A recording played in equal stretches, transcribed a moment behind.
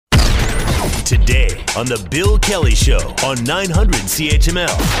Today on The Bill Kelly Show on 900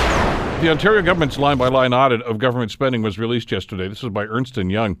 CHML. The Ontario government's line-by-line audit of government spending was released yesterday. This is by Ernst &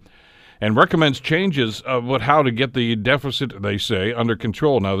 Young, and recommends changes about how to get the deficit, they say, under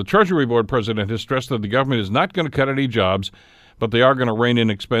control. Now, the Treasury Board president has stressed that the government is not going to cut any jobs, but they are going to rein in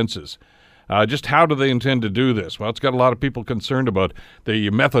expenses. Just how do they intend to do this? Well, it's got a lot of people concerned about the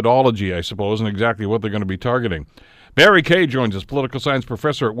methodology, I suppose, and exactly what they're going to be targeting. Barry Kay joins us, political science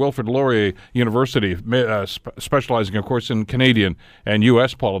professor at Wilfrid Laurier University, specializing, of course, in Canadian and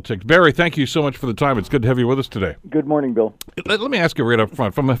U.S. politics. Barry, thank you so much for the time. It's good to have you with us today. Good morning, Bill. Let me ask you right up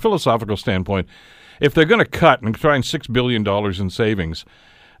front, from a philosophical standpoint, if they're going to cut and try $6 billion in savings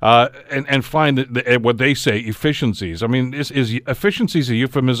and find what they say efficiencies, I mean, is efficiencies a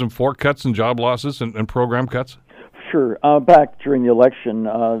euphemism for cuts and job losses and program cuts? Sure. Back during the election,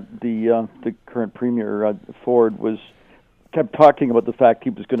 the current Premier, Ford, kept talking about the fact he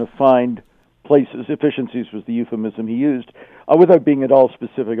was going to find places, efficiencies was the euphemism he used, without being at all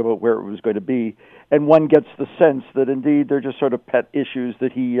specific about where it was going to be. And one gets the sense that indeed they're just sort of pet issues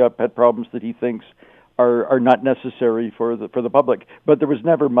pet problems that he thinks are not necessary for the public. But there was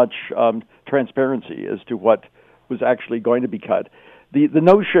never much transparency as to what was actually going to be cut. The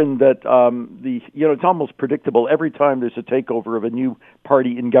notion that it's almost predictable every time there's a takeover of a new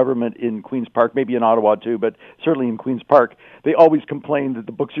party in government in Queen's Park, maybe in Ottawa too, but certainly in Queen's Park, they always complain that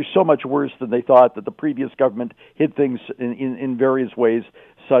the books are so much worse than they thought, that the previous government hid things in various ways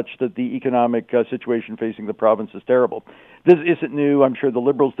such that the economic situation facing the province is terrible. This isn't new. I'm sure the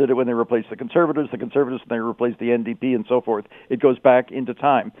Liberals did it when they replaced the Conservatives when they replaced the NDP and so forth. It goes back into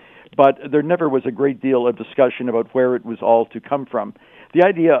time. But there never was a great deal of discussion about where it was all to come from. The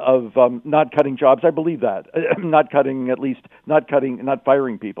idea of not cutting jobs, I believe that. Not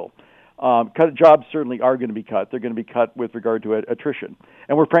firing people. Jobs certainly are going to be cut. They're going to be cut with regard to attrition.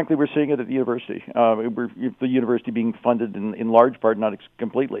 And we're seeing it at the university. The university being funded in large part, not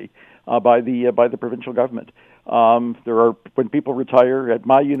completely, by the provincial government. When people retire at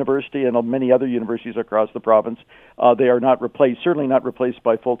my university and many other universities across the province, they are not replaced, certainly not replaced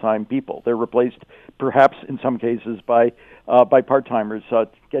by full-time people. They're replaced, perhaps in some cases, by part-timers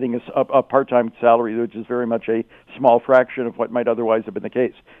getting a part-time salary, which is very much a small fraction of what might otherwise have been the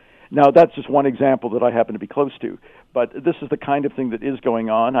case. Now, that's just one example that I happen to be close to, but this is the kind of thing that is going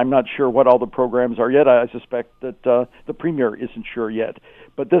on. I'm not sure what all the programs are yet. I suspect that the Premier isn't sure yet,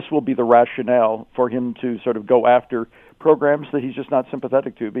 but this will be the rationale for him to sort of go after programs that he's just not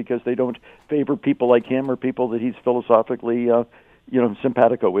sympathetic to because they don't favor people like him or people that he's philosophically,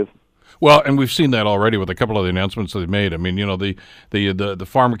 simpatico with. Well, and we've seen that already with a couple of the announcements they've made. I mean, the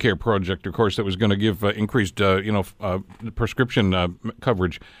pharmacare project, of course, that was going to give increased, prescription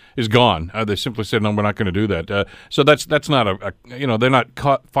coverage is gone. They simply said, no, we're not going to do that. So that's not they're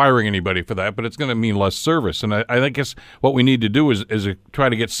not firing anybody for that, but it's going to mean less service. And I guess what we need to do is try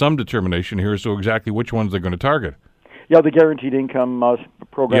to get some determination here as to exactly which ones they're going to target. Yeah, the guaranteed income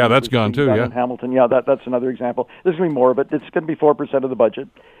program. Yeah, that's gone too. Yeah, in Hamilton. Yeah, that's another example. There's going to be more, but it's going to be 4% of the budget.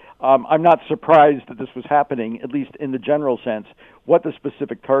 I'm not surprised that this was happening, at least in the general sense. What the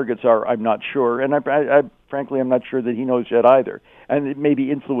specific targets are, I'm not sure, and I frankly, I'm not sure that he knows yet either. And it may be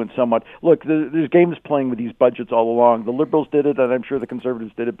influenced somewhat. Look, there's games playing with these budgets all along. The Liberals did it, and I'm sure the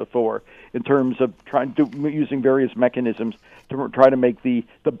Conservatives did it before, in terms of using various mechanisms to try to make the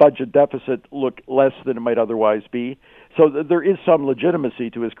budget deficit look less than it might otherwise be. So there is some legitimacy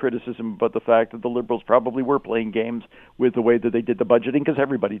to his criticism about the fact that the Liberals probably were playing games with the way that they did the budgeting, because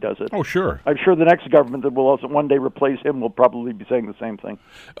everybody does it. Oh, sure. I'm sure the next government that will also one day replace him will probably be saying the same thing.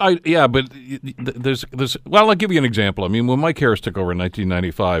 But there's well, I'll give you an example. I mean, when Mike Harris took over in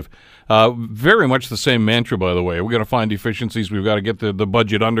 1995, very much the same mantra, by the way. We're going to find efficiencies. We've got to get the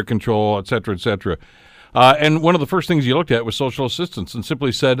budget under control, et cetera, et cetera. And one of the first things he looked at was social assistance and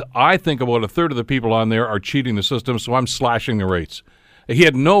simply said, I think about a third of the people on there are cheating the system, so I'm slashing the rates. He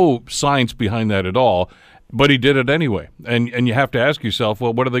had no science behind that at all, but he did it anyway. And you have to ask yourself,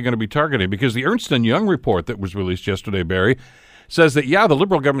 well, what are they going to be targeting? Because the Ernst & Young report that was released yesterday, Barry, says that, the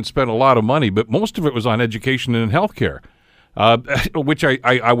Liberal government spent a lot of money, but most of it was on education and health care, which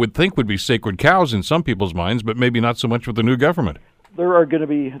I would think would be sacred cows in some people's minds, but maybe not so much with the new government. There are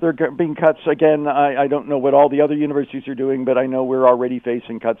being cuts again. I don't know what all the other universities are doing, but I know we're already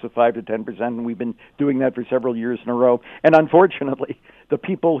facing cuts of 5 to 10%, and we've been doing that for several years in a row. And unfortunately, the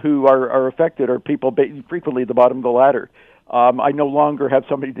people who are affected are people frequently at the bottom of the ladder. I no longer have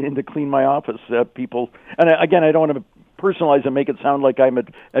somebody in to clean my office. People, and again, I don't want to personalize and make it sound like I'm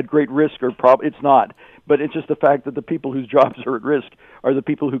at great risk or it's not. but it's just the fact that the people whose jobs are at risk are the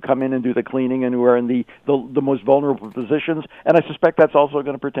people who come in and do the cleaning and who are in the most vulnerable positions. And I suspect that's also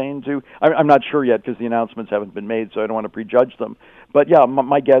going to pertain to, I'm not sure yet because the announcements haven't been made, so I don't want to prejudge them. But yeah,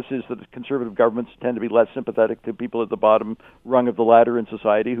 my guess is that conservative governments tend to be less sympathetic to people at the bottom rung of the ladder in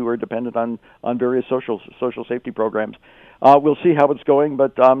society who are dependent on various social safety programs. We'll see how it's going,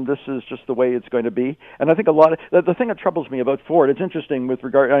 but this is just the way it's going to be. And I think a lot of the thing that troubles me about Ford, it's interesting with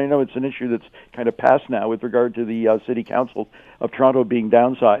regard, I know it's an issue that's kind of past now with regard to the City Council of Toronto being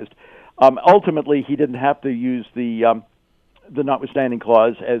downsized. Ultimately, he didn't have to use the notwithstanding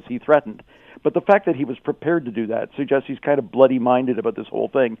clause as he threatened. But the fact that he was prepared to do that suggests he's kind of bloody-minded about this whole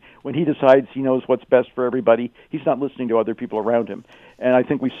thing. When he decides he knows what's best for everybody, he's not listening to other people around him. And I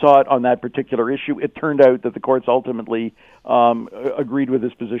think we saw it on that particular issue. It turned out that the courts ultimately agreed with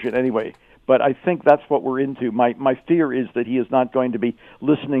his position anyway. But I think that's what we're into. My fear is that he is not going to be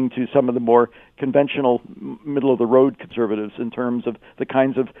listening to some of the more conventional, middle-of-the-road conservatives in terms of the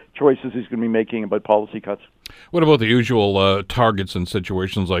kinds of choices he's going to be making about policy cuts. What about the usual targets in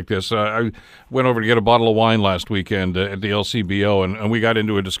situations like this? I went over to get a bottle of wine last weekend at the LCBO, and we got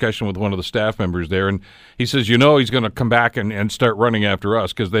into a discussion with one of the staff members there, and he says, he's going to come back and start running after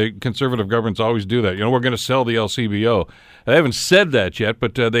us because conservative governments always do that. We're going to sell the LCBO. They haven't said that yet,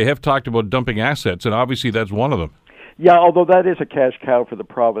 but they have talked about dumping assets, and obviously that's one of them. Yeah, although that is a cash cow for the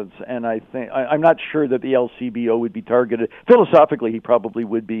province, and I'm not sure that the LCBO would be targeted. Philosophically, he probably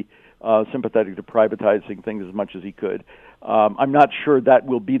would be sympathetic to privatizing things as much as he could. I'm not sure that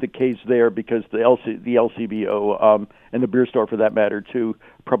will be the case there because the LCBO and the beer store, for that matter, too,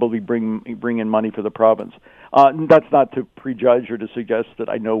 probably bring in money for the province. That's not to prejudge or to suggest that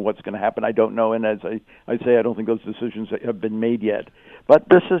I know what's going to happen. I don't know, and as I say, I don't think those decisions have been made yet. But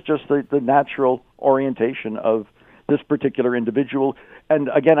this is just the natural orientation of this particular individual. And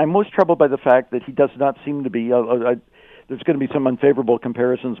again, I'm most troubled by the fact that he does not seem to be, there's going to be some unfavorable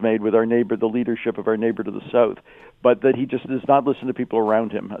comparisons made with our neighbor, the leadership of our neighbor to the south, but that he just does not listen to people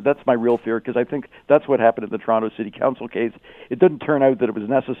around him. That's my real fear, because I think that's what happened in the Toronto City Council case. It didn't turn out that it was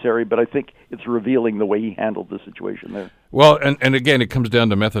necessary, but I think it's revealing the way he handled the situation there. Well, and again, it comes down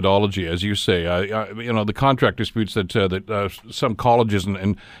to methodology, as you say. The contract disputes that some colleges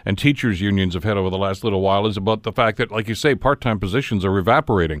and teachers' unions have had over the last little while is about the fact that, like you say, part-time positions are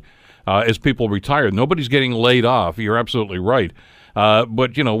evaporating as people retire. Nobody's getting laid off. You're absolutely right.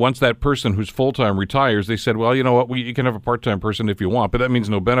 But, once that person who's full-time retires, they said, well, you know what, you can have a part-time person if you want, but that means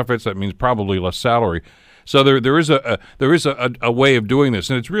no benefits. That means probably less salary. So there is a way of doing this,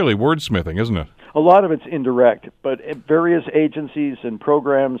 and it's really wordsmithing, isn't it? A lot of it's indirect, but various agencies and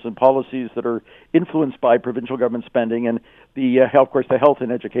programs and policies that are influenced by provincial government spending, and of course, the health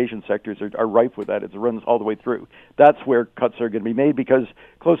and education sectors are rife with that. It runs all the way through. That's where cuts are going to be made because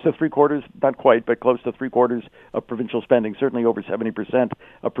close to three-quarters, not quite, but close to three-quarters of provincial spending, certainly over 70%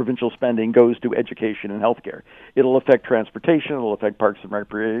 of provincial spending goes to education and healthcare. It'll affect transportation, it'll affect parks and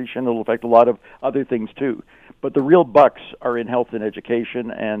recreation, it'll affect a lot of other things too. But the real bucks are in health and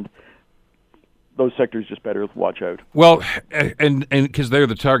education, and those sectors just better watch out. Well, and because they're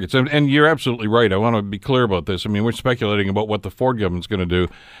the targets. And you're absolutely right. I want to be clear about this. I mean, we're speculating about what the Ford government's going to do.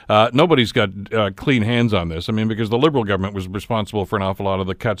 Nobody's got clean hands on this. I mean, because the Liberal government was responsible for an awful lot of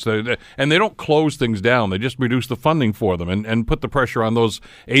the cuts. And they don't close things down. They just reduce the funding for them and put the pressure on those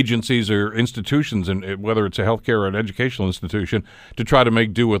agencies or institutions, and whether it's a healthcare or an educational institution, to try to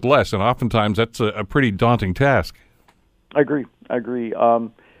make do with less. And oftentimes that's a pretty daunting task. I agree.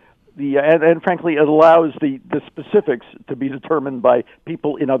 And frankly, it allows the specifics to be determined by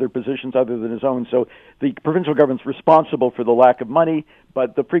people in other positions other than his own. So the provincial government's responsible for the lack of money,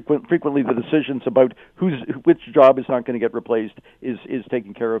 but frequently the decisions about which job is not going to get replaced is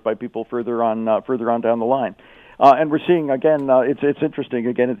taken care of by people further on down the line. And we're seeing, again, it's interesting,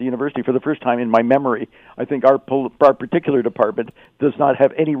 again, at the university, for the first time in my memory, I think our particular department does not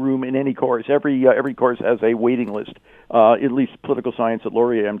have any room in any course. Every course has a waiting list, at least political science at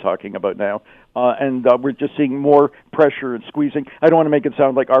Laurier I'm talking about now. And we're just seeing more pressure and squeezing. I don't want to make it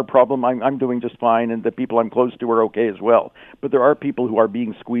sound like our problem. I'm doing just fine, and the people I'm close to are okay as well. But there are people who are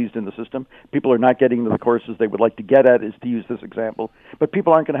being squeezed in the system. People are not getting into the courses they would like to get at, is to use this example. But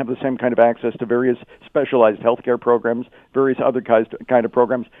people aren't going to have the same kind of access to various specialized healthcare programs, various other kind of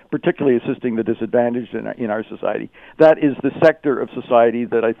programs, particularly assisting the disadvantaged in our society. That is the sector of society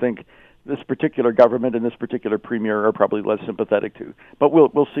that I think this particular government and this particular premier are probably less sympathetic to. But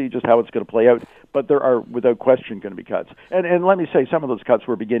we'll see just how it's going to play out. But there are, without question, going to be cuts. And let me say, some of those cuts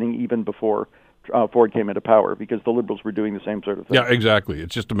were beginning even before Ford came into power, because the Liberals were doing the same sort of thing. Yeah, exactly.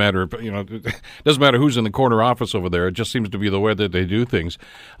 It's just a matter of, it doesn't matter who's in the corner office over there. It just seems to be the way that they do things.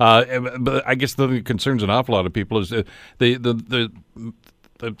 But I guess the thing that concerns an awful lot of people is the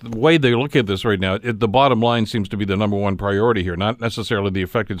way they look at this right now. The bottom line seems to be the number one priority here, not necessarily the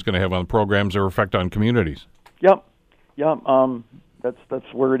effect it's going to have on programs or effect on communities. Yep.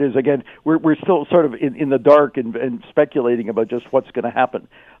 That's where it is. Again, we're still sort of in the dark and speculating about just what's going to happen.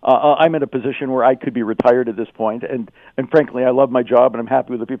 I'm in a position where I could be retired at this point, and frankly, I love my job and I'm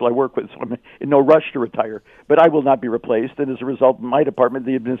happy with the people I work with, so I'm in no rush to retire. But I will not be replaced, and as a result, my department,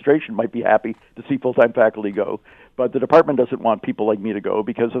 the administration, might be happy to see full-time faculty go. But the department doesn't want people like me to go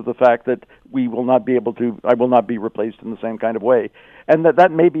because of the fact that I will not be replaced in the same kind of way. And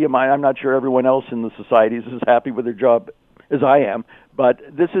that may be I'm not sure everyone else in the societies is as happy with their job as I am, but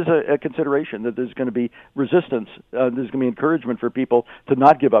this is a consideration, that there's going to be resistance. There's going to be encouragement for people to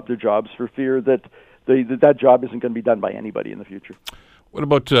not give up their jobs for fear that that job isn't going to be done by anybody in the future. What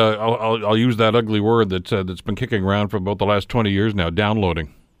about, I'll use that ugly word that's been kicking around for about the last 20 years now,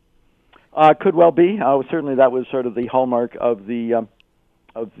 downloading? Could well be. Certainly that was sort of the hallmark of the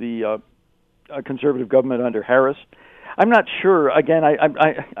conservative government under Harris. I'm not sure. Again,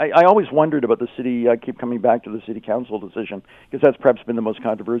 I always wondered about the city. I keep coming back to the city council decision because that's perhaps been the most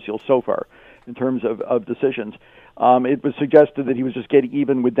controversial so far in terms of decisions. It was suggested that he was just getting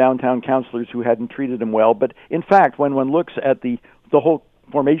even with downtown councillors who hadn't treated him well. But in fact, when one looks at the whole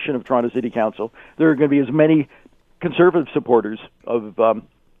formation of Toronto City Council, there are going to be as many conservative supporters of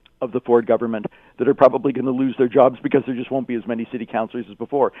the Ford government that are probably going to lose their jobs because there just won't be as many city councillors as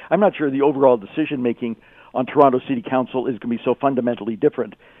before. I'm not sure the overall decision-making on Toronto City Council is going to be so fundamentally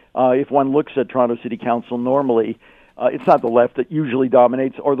different. If one looks at Toronto City Council normally, it's not the left that usually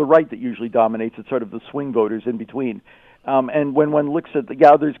dominates or the right that usually dominates. It's sort of the swing voters in between. And when one looks at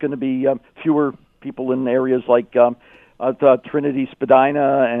there's going to be fewer people in areas like Trinity,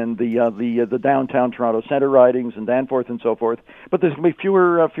 Spadina, and the downtown Toronto Centre ridings and Danforth and so forth. But there's going to be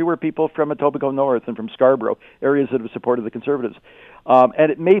fewer people from Etobicoke North and from Scarborough, areas that have supported the Conservatives.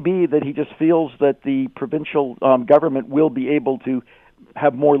 And it may be that he just feels that the provincial government will be able to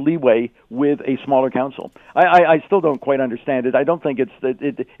have more leeway with a smaller council. I still don't quite understand it. I don't think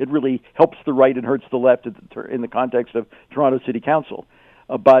it really helps the right and hurts the left in the context of Toronto City Council.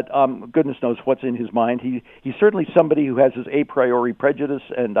 But goodness knows what's in his mind. He's certainly somebody who has his a priori prejudice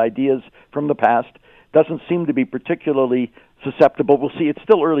and ideas from the past. Doesn't seem to be particularly susceptible. We'll see. It's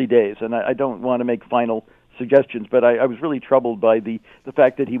still early days, and I don't want to make final suggestions, but I was really troubled by the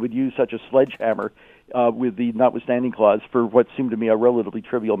fact that he would use such a sledgehammer with the notwithstanding clause for what seemed to me a relatively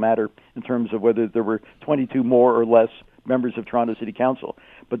trivial matter in terms of whether there were 22 more or less members of Toronto City Council.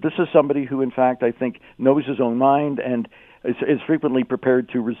 But this is somebody who, in fact, I think knows his own mind and is frequently prepared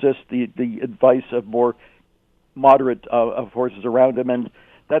to resist the advice of more moderate forces around him, and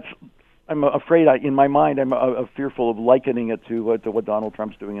that's. I'm afraid, in my mind, I'm fearful of likening it to what Donald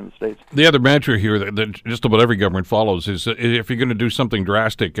Trump's doing in the States. The other mantra here that just about every government follows is if you're going to do something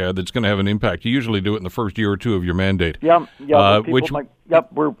drastic that's going to have an impact, you usually do it in the first year or two of your mandate. Yeah.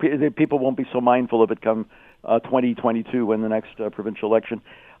 People won't be so mindful of it come 2022 when the next provincial election.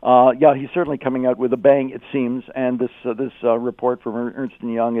 He's certainly coming out with a bang, it seems, and this report from Ernst &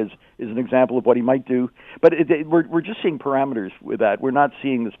 Young is an example of what he might do. But we're just seeing parameters with that. We're not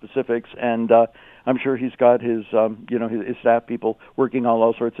seeing the specifics, and I'm sure he's got his staff people working on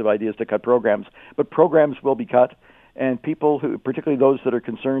all sorts of ideas to cut programs. But programs will be cut, and people who, particularly those that are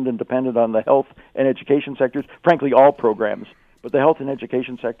concerned and dependent on the health and education sectors, frankly, all programs. But the health and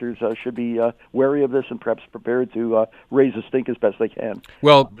education sectors should be wary of this and perhaps prepared to raise a stink as best they can.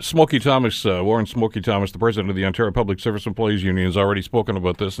 Well, Smokey Thomas, Warren Smokey Thomas, the president of the Ontario Public Service Employees Union, has already spoken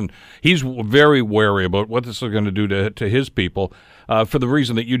about this, and he's very wary about what this is going to do to his people for the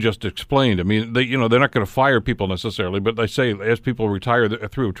reason that you just explained. I mean, they're not going to fire people necessarily, but they say as people retire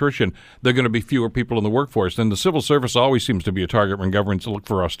through attrition, there are going to be fewer people in the workforce. And the civil service always seems to be a target when governments look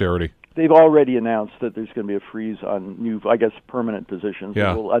for austerity. They've already announced that there's going to be a freeze on new, permanent positions.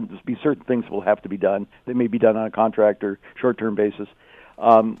 Yeah. There will be certain things will have to be done. They may be done on a contract or short-term basis.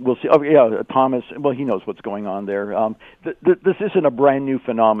 We'll see. Thomas, well, he knows what's going on there. This isn't a brand new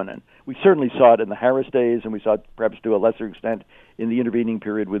phenomenon. We certainly saw it in the Harris days, and we saw it perhaps to a lesser extent in the intervening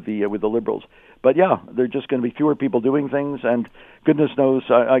period with the Liberals. But yeah, there are just going to be fewer people doing things, and goodness knows,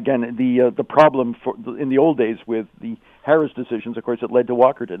 again, the problem in the old days with the Harris decisions, of course, it led to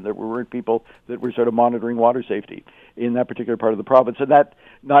Walkerton. There weren't people that were sort of monitoring water safety in that particular part of the province, and that,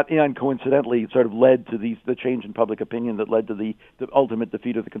 not uncoincidentally, sort of led to the change in public opinion that led to the ultimate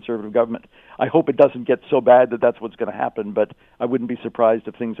defeat of the Conservative government. I hope it doesn't get so bad that that's what's going to happen, but I wouldn't be surprised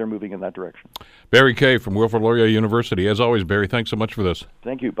if things are moving moving in that direction. Barry Kay from Wilfrid Laurier University. As always, Barry, thanks so much for this.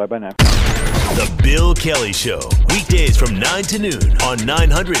 Thank you. Bye-bye now. The Bill Kelly Show, weekdays from 9 to noon on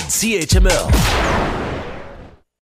 900 CHML.